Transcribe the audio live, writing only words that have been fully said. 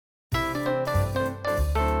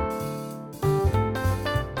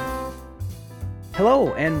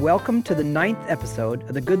Hello, and welcome to the 9th episode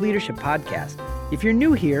of the Good Leadership Podcast. If you're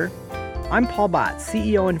new here, I'm Paul Bott,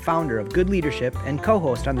 CEO and founder of Good Leadership and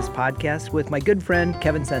co-host on this podcast with my good friend,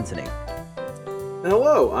 Kevin Sensenig.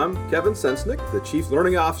 Hello, I'm Kevin Sensenig, the Chief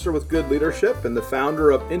Learning Officer with Good Leadership and the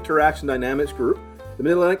founder of Interaction Dynamics Group, the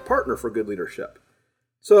Mid-Atlantic partner for Good Leadership.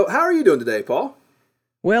 So how are you doing today, Paul?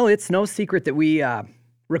 Well, it's no secret that we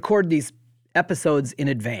record these episodes in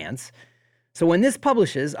advance. So when this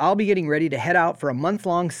publishes, I'll be getting ready to head out for a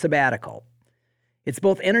month-long sabbatical. It's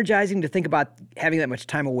both energizing to think about having that much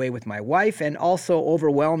time away with my wife and also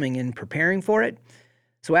overwhelming in preparing for it.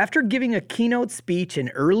 So after giving a keynote speech in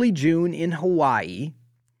early June in Hawaii,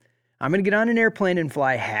 I'm going to get on an airplane and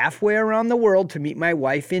fly halfway around the world to meet my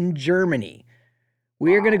wife in Germany.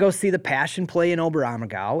 We are going to go see the Passion Play in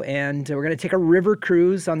Oberammergau, and we're going to take a river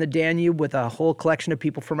cruise on the Danube with a whole collection of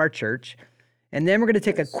people from our church. And then we're going to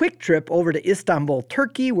take a quick trip over to Istanbul,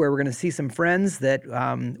 Turkey, where we're going to see some friends that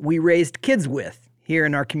we raised kids with here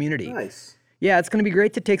in our community. Nice. Yeah, it's going to be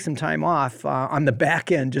great to take some time off on the back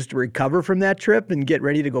end just to recover from that trip and get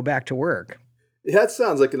ready to go back to work. That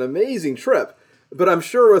sounds like an amazing trip. But I'm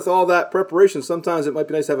sure with all that preparation, sometimes it might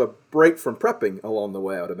be nice to have a break from prepping along the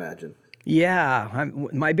way, I would imagine. Yeah,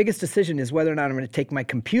 my biggest decision is whether or not I'm going to take my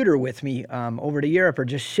computer with me over to Europe or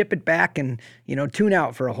just ship it back and, tune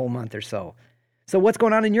out for a whole month or so. So what's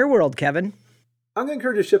going on in your world, Kevin? I'm going to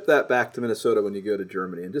encourage you to ship that back to Minnesota when you go to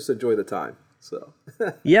Germany and just enjoy the time. So.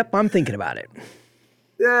 Yep, I'm thinking about it.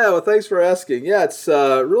 Yeah, well, thanks for asking. Yeah, it's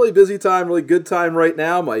a really busy time, really good time right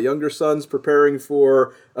now. My younger son's preparing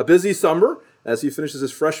for a busy summer as he finishes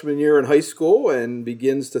his freshman year in high school and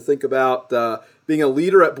begins to think about being a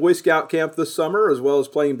leader at Boy Scout camp this summer, as well as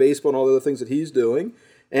playing baseball and all the other things that he's doing.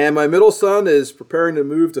 And my middle son is preparing to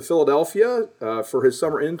move to Philadelphia for his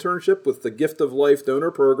summer internship with the Gift of Life donor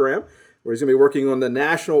program, where he's going to be working on the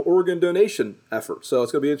national organ donation effort. So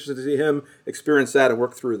it's going to be interesting to see him experience that and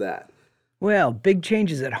work through that. Well, big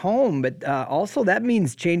changes at home, but also that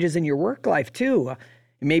means changes in your work life too.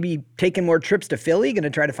 Maybe taking more trips to Philly, going to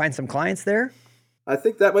try to find some clients there? I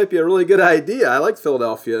think that might be a really good idea. I like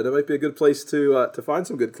Philadelphia. That might be a good place to find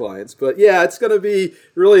some good clients. But yeah, it's going to be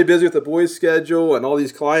really busy with the boys' schedule and all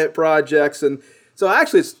these client projects. And so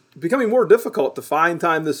actually it's becoming more difficult to find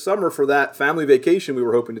time this summer for that family vacation we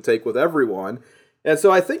were hoping to take with everyone. And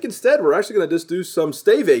so I think instead we're actually going to just do some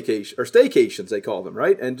staycations, they call them,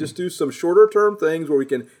 right? And just do some shorter term things where we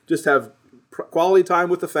can just have quality time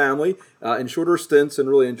with the family in shorter stints and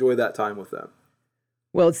really enjoy that time with them.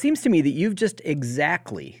 Well, it seems to me that you've just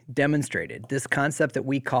exactly demonstrated this concept that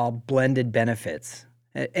we call blended benefits.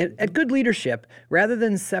 At Good Leadership, rather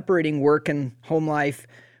than separating work and home life,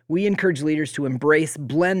 we encourage leaders to embrace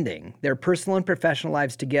blending their personal and professional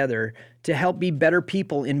lives together to help be better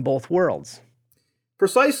people in both worlds.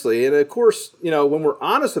 Precisely. And of course, when we're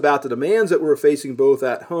honest about the demands that we're facing both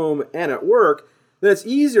at home and at work, then it's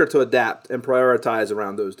easier to adapt and prioritize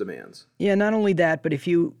around those demands. Yeah, not only that, but if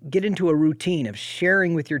you get into a routine of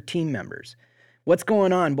sharing with your team members what's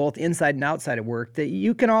going on both inside and outside of work, that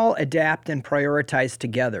you can all adapt and prioritize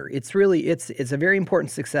together. It's a very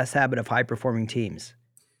important success habit of high-performing teams.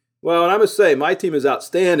 Well, and I must say, my team is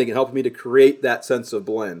outstanding in helping me to create that sense of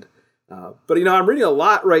blend. But I'm reading a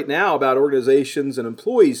lot right now about organizations and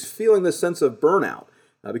employees feeling this sense of burnout.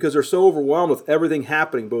 Because they're so overwhelmed with everything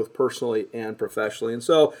happening both personally and professionally. And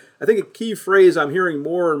so I think a key phrase I'm hearing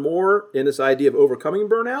more and more in this idea of overcoming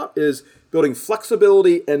burnout is building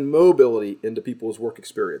flexibility and mobility into people's work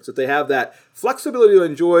experience. That they have that flexibility to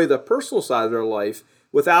enjoy the personal side of their life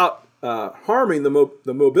without harming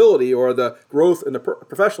the mobility or the growth in the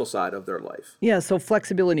professional side of their life. Yeah, so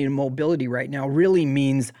flexibility and mobility right now really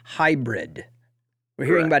means hybrid. We're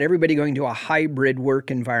hearing about everybody going to a hybrid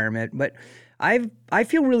work environment, but I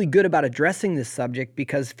feel really good about addressing this subject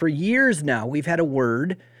because for years now we've had a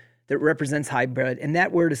word that represents hybrid, and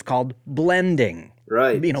that word is called blending.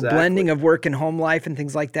 Right. Exactly. Blending of work and home life and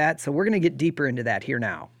things like that. So we're going to get deeper into that here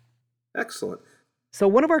now. Excellent. So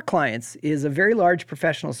one of our clients is a very large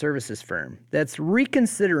professional services firm that's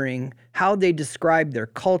reconsidering how they describe their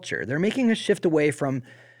culture. They're making a shift away from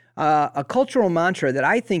a cultural mantra that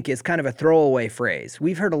I think is kind of a throwaway phrase.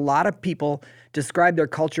 We've heard a lot of people describe their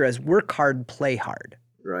culture as work hard, play hard.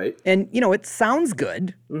 Right. And, it sounds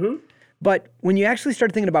good, but when you actually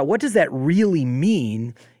start thinking about what does that really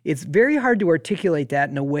mean, it's very hard to articulate that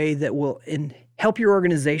in a way that will help your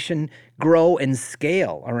organization grow and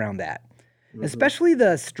scale around that. Especially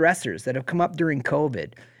the stressors that have come up during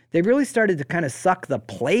COVID. They've really started to kind of suck the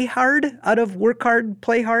play hard out of work hard,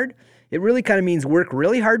 play hard. It really kind of means work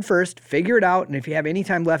really hard first, figure it out, and if you have any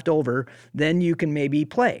time left over, then you can maybe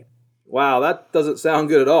play. Wow, that doesn't sound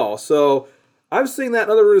good at all. So I'm seeing that in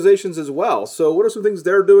other organizations as well. So what are some things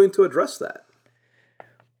they're doing to address that?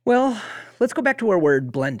 Well, let's go back to our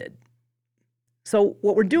word blended. So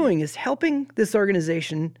what we're doing is helping this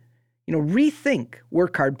organization, rethink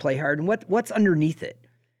work hard, play hard, and what's underneath it.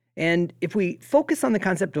 And if we focus on the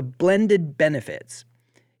concept of blended benefits,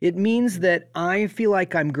 it means that I feel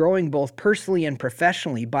like I'm growing both personally and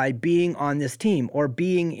professionally by being on this team or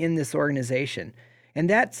being in this organization. And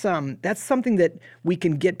that's something that we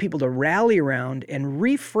can get people to rally around and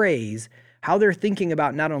rephrase how they're thinking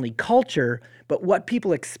about not only culture, but what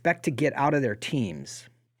people expect to get out of their teams.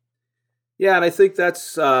 Yeah, and I think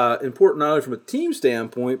that's important not only from a team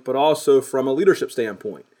standpoint, but also from a leadership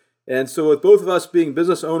standpoint. And so with both of us being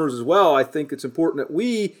business owners as well, I think it's important that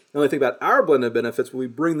we not only think about our blended benefits, but we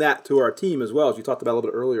bring that to our team as well, as you talked about a little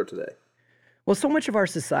bit earlier today. Well, so much of our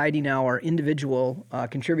society now are individual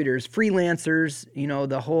contributors, freelancers,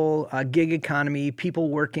 the whole gig economy, people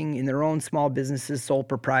working in their own small businesses, sole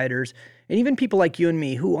proprietors, and even people like you and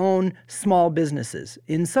me who own small businesses.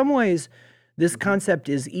 In some ways, this concept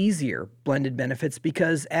is easier, blended benefits,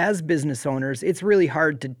 because as business owners, it's really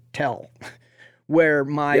hard to tell where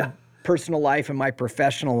my personal life and my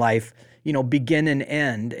professional life, begin and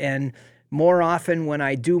end. And more often when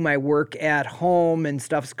I do my work at home and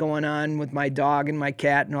stuff's going on with my dog and my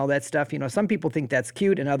cat and all that stuff, some people think that's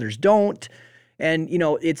cute and others don't. And,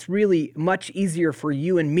 it's really much easier for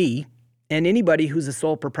you and me and anybody who's a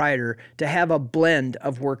sole proprietor to have a blend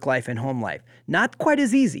of work life and home life. Not quite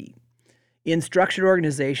as easy. In structured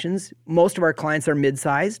organizations, most of our clients are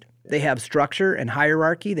mid-sized. They have structure and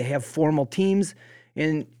hierarchy. They have formal teams.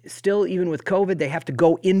 And still, even with COVID, they have to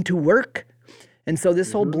go into work. And so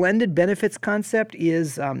this whole blended benefits concept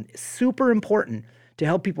is super important to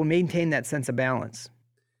help people maintain that sense of balance.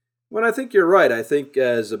 Well, I think you're right. I think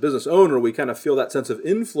as a business owner, we kind of feel that sense of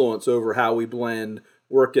influence over how we blend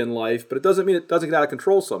work and life, but it doesn't mean it doesn't get out of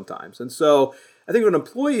control sometimes. And so I think from an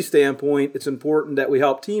employee standpoint, it's important that we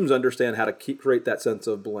help teams understand how to create that sense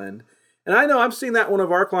of blend. And I know I'm seeing that one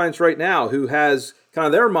of our clients right now who has kind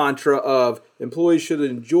of their mantra of employees should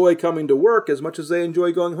enjoy coming to work as much as they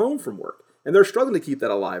enjoy going home from work. And they're struggling to keep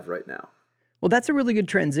that alive right now. Well, that's a really good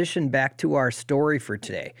transition back to our story for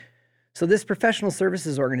today. So this professional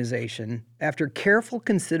services organization, after careful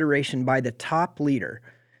consideration by the top leader,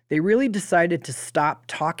 they really decided to stop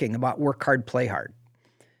talking about work hard, play hard.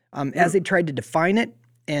 As they tried to define it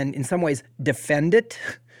and in some ways defend it,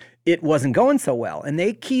 it wasn't going so well. And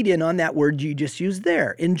they keyed in on that word you just used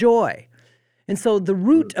there, enjoy. And so the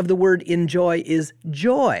root of the word enjoy is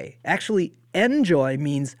joy. Actually, enjoy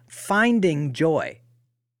means finding joy.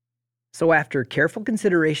 So after careful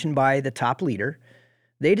consideration by the top leader,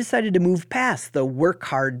 they decided to move past the work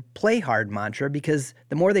hard, play hard mantra because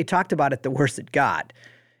the more they talked about it, the worse it got.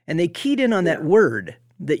 And they keyed in on that word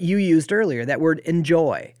that you used earlier, that word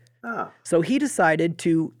enjoy. So he decided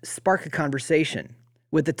to spark a conversation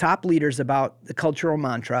with the top leaders about the cultural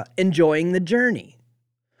mantra, enjoying the journey.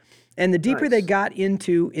 And the deeper they got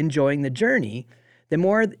into enjoying the journey, the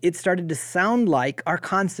more it started to sound like our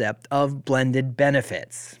concept of blended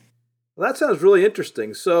benefits. Well, that sounds really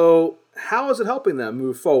interesting. So how is it helping them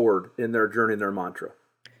move forward in their journey and their mantra?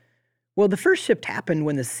 Well, the first shift happened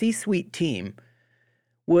when the C-suite team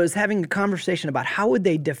was having a conversation about how would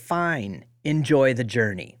they define enjoy the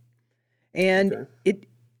journey. And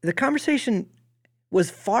the conversation was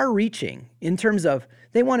far-reaching in terms of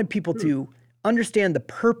they wanted people to understand the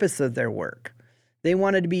purpose of their work. They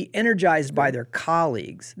wanted to be energized by their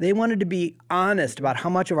colleagues. They wanted to be honest about how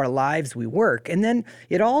much of our lives we work. And then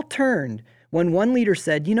it all turned when one leader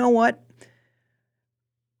said, you know what?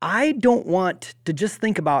 I don't want to just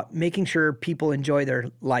think about making sure people enjoy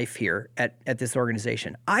their life here at this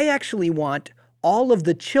organization. I actually want all of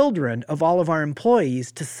the children of all of our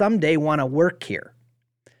employees to someday want to work here.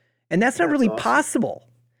 And that's not really possible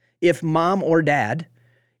if mom or dad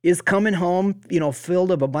is coming home, filled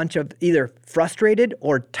of a bunch of either frustrated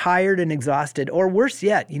or tired and exhausted, or worse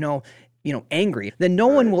yet, angry. Then no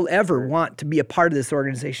one will ever want to be a part of this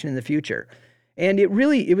organization in the future. And it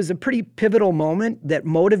was a pretty pivotal moment that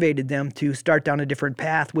motivated them to start down a different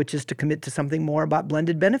path, which is to commit to something more about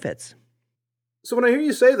blended benefits. So when I hear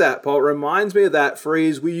you say that, Paul, it reminds me of that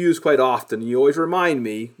phrase we use quite often. You always remind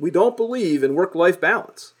me, we don't believe in work-life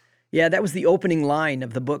balance. Yeah, that was the opening line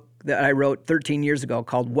of the book that I wrote 13 years ago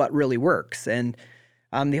called What Really Works. And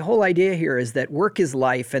the whole idea here is that work is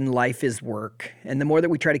life and life is work. And the more that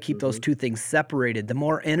we try to keep those two things separated, the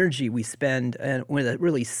more energy we spend with a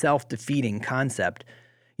really self-defeating concept.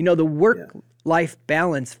 The work-life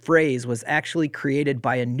balance phrase was actually created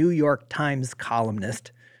by a New York Times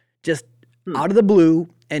columnist just out of the blue,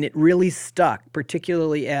 and it really stuck,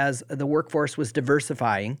 particularly as the workforce was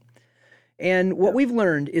diversifying. And what we've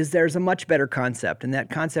learned is there's a much better concept, and that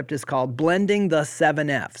concept is called blending the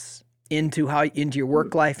 7Fs into your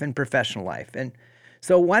work life and professional life. And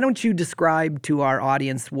so why don't you describe to our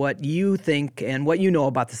audience what you think and what you know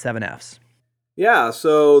about the 7Fs? Yeah,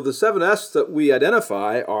 so the 7Fs that we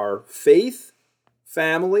identify are faith,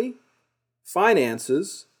 family,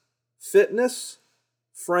 finances, fitness,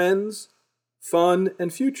 friends, fun,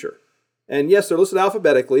 and future. And yes, they're listed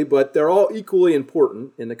alphabetically, but they're all equally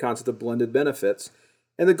important in the concept of blended benefits.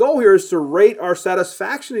 And the goal here is to rate our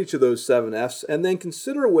satisfaction in each of those 7Fs and then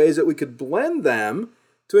consider ways that we could blend them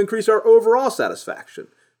to increase our overall satisfaction.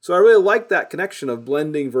 So I really like that connection of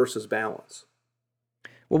blending versus balance.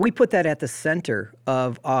 Well, we put that at the center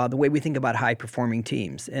of the way we think about high-performing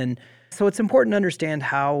teams. And so it's important to understand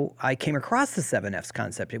how I came across the 7Fs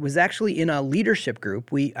concept. It was actually in a leadership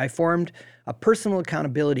group. I formed a personal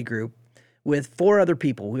accountability group with 4 other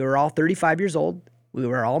people. We were all 35 years old. We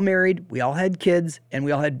were all married. We all had kids, and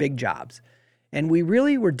we all had big jobs. And we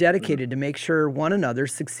really were dedicated to make sure one another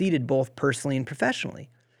succeeded both personally and professionally.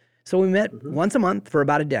 So we met once a month for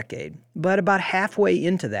about a decade. But about halfway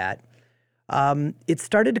into that, it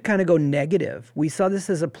started to kind of go negative. We saw this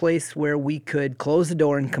as a place where we could close the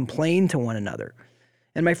door and complain to one another.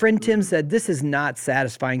 And my friend Tim said, this is not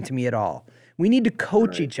satisfying to me at all. We need to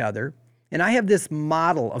coach each other. And I have this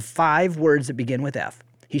model of 5 words that begin with F.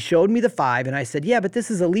 He showed me the 5, and I said, yeah, but this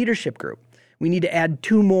is a leadership group. We need to add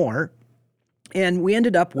 2 more. And we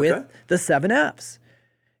ended up with the 7Fs.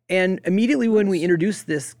 And immediately when we introduced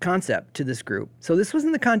this concept to this group, so this was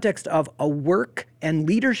in the context of a work and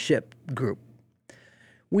leadership group,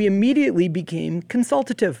 we immediately became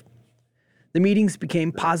consultative. The meetings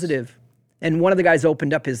became positive. And one of the guys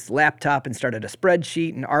opened up his laptop and started a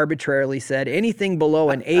spreadsheet and arbitrarily said anything below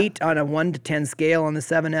an 8 on a 1 to 10 scale on the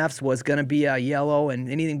 7Fs was going to be a yellow, and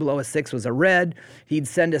anything below a 6 was a red. He'd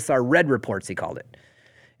send us our red reports, he called it.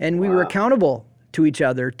 And we were accountable to each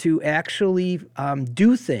other to actually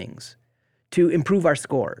do things to improve our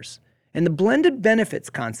scores. And the blended benefits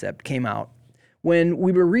concept came out when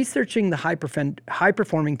we were researching the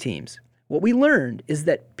high-performing teams. What we learned is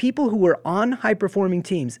that people who were on high-performing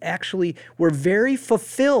teams actually were very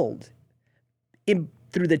fulfilled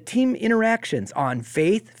through the team interactions on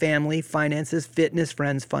faith, family, finances, fitness,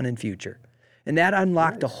 friends, fun, and future. And that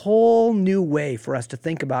unlocked a whole new way for us to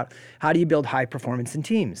think about how do you build high performance in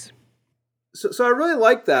teams. So I really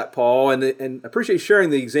like that, Paul, and appreciate sharing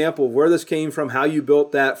the example of where this came from, how you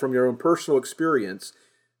built that from your own personal experience.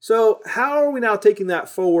 So how are we now taking that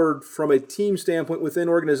forward from a team standpoint within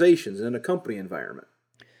organizations and in a company environment?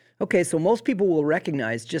 Okay, so most people will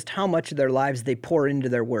recognize just how much of their lives they pour into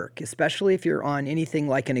their work, especially if you're on anything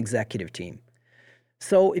like an executive team.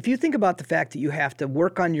 So if you think about the fact that you have to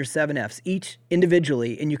work on your 7Fs each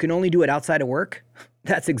individually and you can only do it outside of work,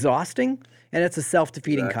 that's exhausting, and it's a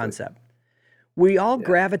self-defeating concept. We all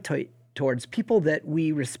gravitate towards people that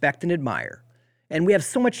we respect and admire, and we have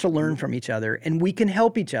so much to learn from each other, and we can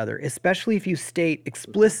help each other, especially if you state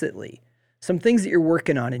explicitly some things that you're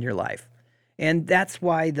working on in your life. And that's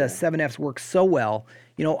why the 7Fs work so well,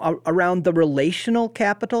 around the relational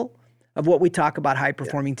capital of what we talk about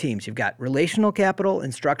high-performing teams. You've got relational capital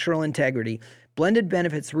and structural integrity. Blended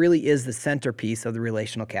benefits really is the centerpiece of the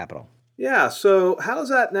relational capital. Yeah, so how does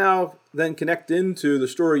that now then connect into the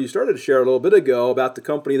story you started to share a little bit ago about the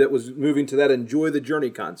company that was moving to that enjoy the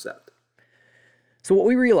journey concept? So what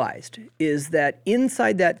we realized is that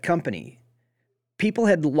inside that company, people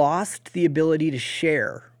had lost the ability to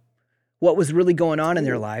share what was really going on in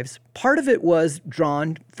their lives. Part of it was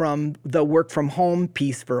drawn from the work from home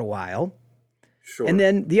piece for a while. Sure. And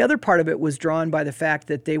then the other part of it was drawn by the fact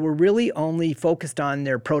that they were really only focused on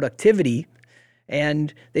their productivity,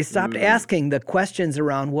 and they stopped asking the questions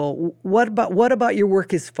around, well, what about your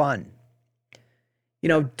work is fun?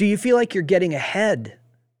 Do you feel like you're getting ahead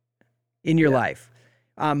in your life?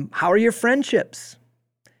 How are your friendships?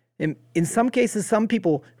 In some cases, some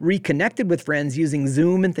people reconnected with friends using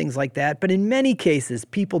Zoom and things like that, but in many cases,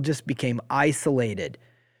 people just became isolated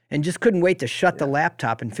and just couldn't wait to shut the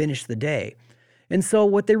laptop and finish the day. And so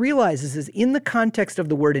what they realize is in the context of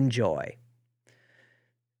the word enjoy,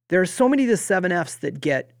 there are so many of the 7Fs that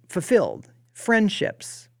get fulfilled.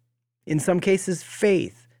 Friendships, in some cases,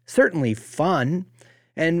 faith, certainly fun.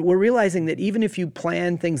 And we're realizing that even if you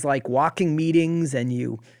plan things like walking meetings and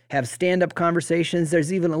you have stand-up conversations,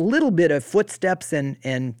 there's even a little bit of footsteps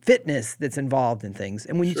and fitness that's involved in things.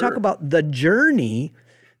 And when you talk about the journey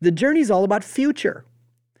is all about future.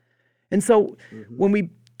 And so when we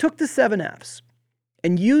took the 7Fs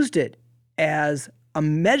and used it as a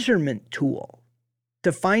measurement tool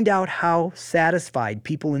to find out how satisfied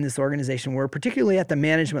people in this organization were, particularly at the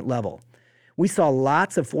management level. We saw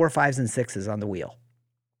lots of 4, 5s, and 6s on the wheel.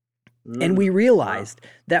 And we realized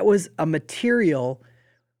that was a material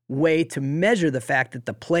way to measure the fact that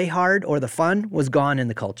the play hard or the fun was gone in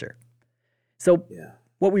the culture. So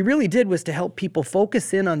what we really did was to help people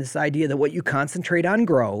focus in on this idea that what you concentrate on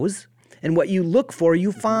grows and what you look for,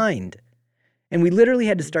 you find. And we literally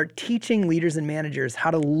had to start teaching leaders and managers how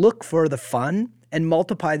to look for the fun and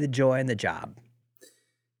multiply the joy in the job.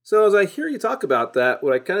 So as I hear you talk about that,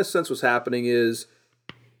 what I kind of sense was happening is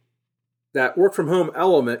that work from home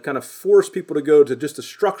element kind of forced people to go to just the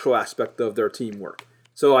structural aspect of their teamwork.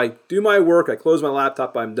 So I do my work, I close my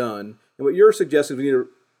laptop, I'm done. And what you're suggesting is we need to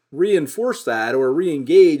reinforce that or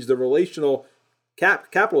re-engage the relational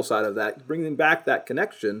capital side of that, bringing back that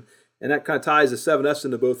connection. And that kind of ties the 7S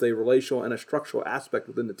into both a relational and a structural aspect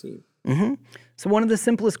within the team. Mm-hmm. So one of the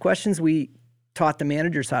simplest questions we taught the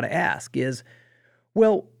managers how to ask is,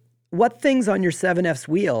 well, what things on your 7F's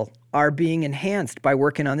wheel are being enhanced by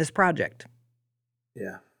working on this project?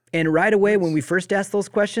 Yeah. And right away, when we first asked those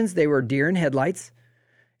questions, they were deer in headlights.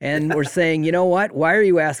 And we're saying, you know what? Why are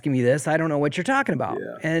you asking me this? I don't know what you're talking about.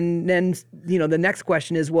 Yeah. And then, the next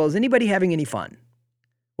question is, well, is anybody having any fun?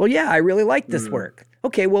 Well, yeah, I really like this work.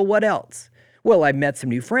 Okay, well, what else? Well, I've met some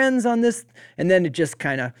new friends on this. And then it just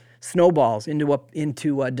kind of snowballs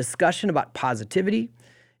into a discussion about positivity.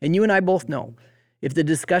 And you and I both know, if the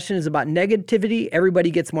discussion is about negativity, everybody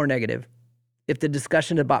gets more negative. If the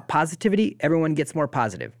discussion is about positivity, everyone gets more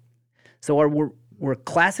positive. So we're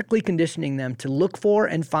classically conditioning them to look for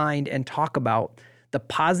and find and talk about the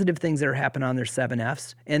positive things that are happening on their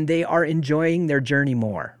 7Fs, and they are enjoying their journey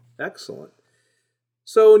more. Excellent.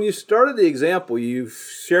 So when you started the example, you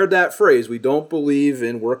shared that phrase, we don't believe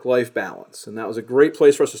in work-life balance. And that was a great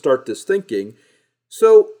place for us to start this thinking.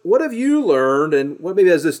 So what have you learned, and what maybe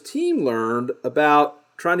has this team learned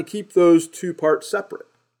about trying to keep those two parts separate?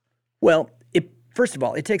 Well, first of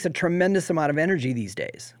all, it takes a tremendous amount of energy these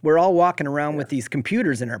days. We're all walking around with these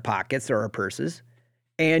computers in our pockets or our purses.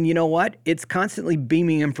 And you know what? It's constantly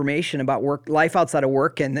beaming information about work, life outside of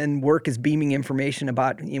work, and then work is beaming information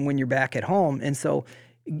about when you're back at home. And so,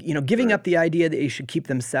 giving up the idea that you should keep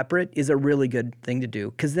them separate is a really good thing to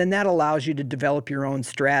do, because then that allows you to develop your own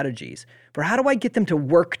strategies for how do I get them to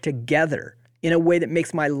work together in a way that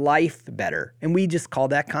makes my life better. And we just call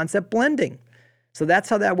that concept blending. So that's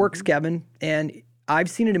how that works, Kevin. And I've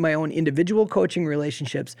seen it in my own individual coaching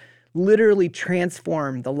relationships literally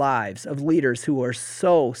transform the lives of leaders who are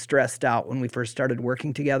so stressed out when we first started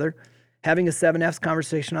working together. Having a 7F's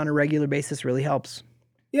conversation on a regular basis really helps.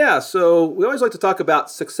 Yeah, so we always like to talk about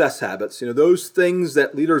success habits, those things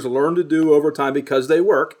that leaders learn to do over time because they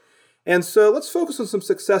work. And so let's focus on some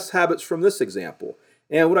success habits from this example.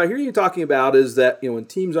 And what I hear you talking about is that, when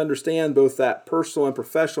teams understand both that personal and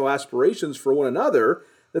professional aspirations for one another,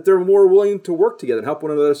 that they're more willing to work together and help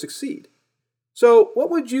one another succeed. So what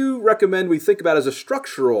would you recommend we think about as a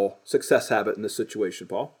structural success habit in this situation,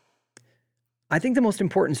 Paul? I think the most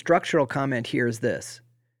important structural comment here is this,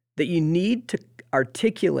 that you need to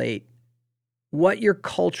articulate what your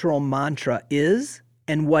cultural mantra is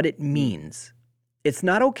and what it means. It's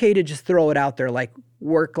not okay to just throw it out there like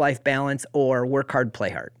work-life balance or work hard,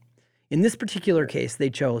 play hard. In this particular case, they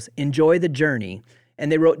chose enjoy the journey,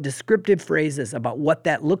 and they wrote descriptive phrases about what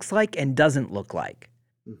that looks like and doesn't look like.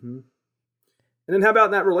 Mm-hmm. And then how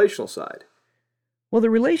about that relational side? Well, the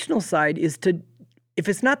relational side is if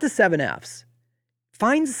it's not the 7Fs,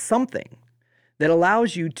 find something that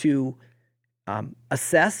allows you to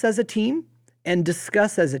assess as a team and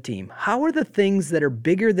discuss as a team. How are the things that are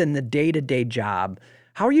bigger than the day-to-day job,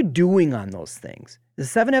 how are you doing on those things? The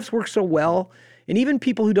 7Fs work so well, and even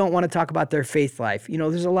people who don't want to talk about their faith life,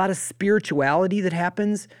 there's a lot of spirituality that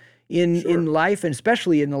happens in life, and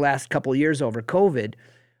especially in the last couple of years over COVID.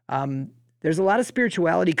 There's a lot of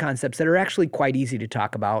spirituality concepts that are actually quite easy to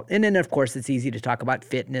talk about. And then, of course, it's easy to talk about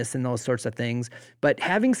fitness and those sorts of things. But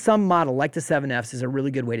having some model like the 7Fs is a really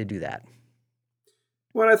good way to do that.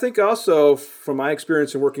 Well, I think also from my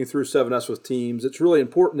experience in working through 7S with teams, it's really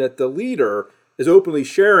important that the leader is openly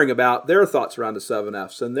sharing about their thoughts around the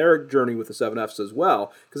 7Fs and their journey with the 7Fs as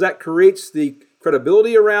well, because that creates the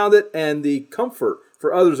credibility around it and the comfort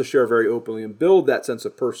for others to share very openly and build that sense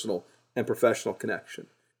of personal and professional connection.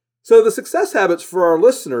 So the success habits for our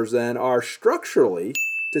listeners then are structurally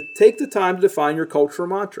to take the time to define your cultural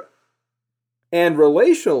mantra, and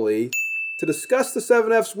relationally to discuss the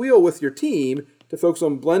 7F's wheel with your team to focus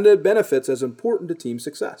on blended benefits as important to team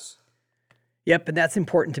success. Yep, and that's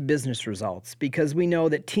important to business results because we know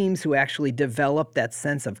that teams who actually develop that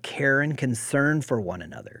sense of care and concern for one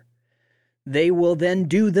another, they will then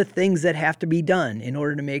do the things that have to be done in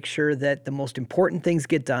order to make sure that the most important things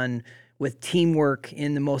get done with teamwork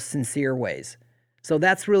in the most sincere ways. So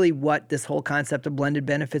that's really what this whole concept of blended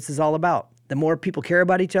benefits is all about. The more people care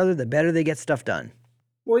about each other, the better they get stuff done.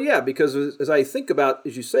 Well, yeah, because as I think about,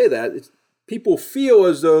 as you say that, people feel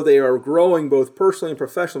as though they are growing both personally and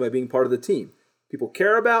professionally by being part of the team. People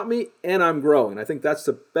care about me, and I'm growing. I think that's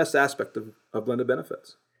the best aspect of blended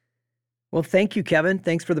benefits. Well, thank you, Kevin.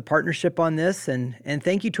 Thanks for the partnership on this, and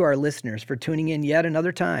thank you to our listeners for tuning in yet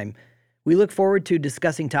another time. We look forward to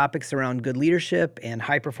discussing topics around good leadership and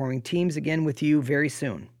high-performing teams again with you very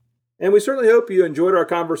soon. And we certainly hope you enjoyed our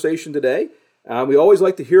conversation today. We always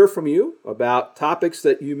like to hear from you about topics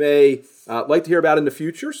that you may like to hear about in the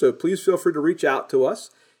future, so please feel free to reach out to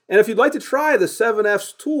us. And if you'd like to try the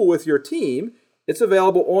 7Fs tool with your team, it's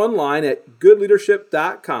available online at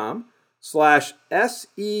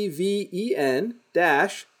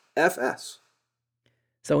goodleadership.com/SEVEN-FS.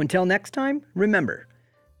 So until next time, remember,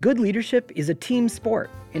 good leadership is a team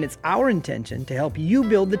sport, and it's our intention to help you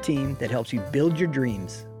build the team that helps you build your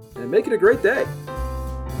dreams. And make it a great day.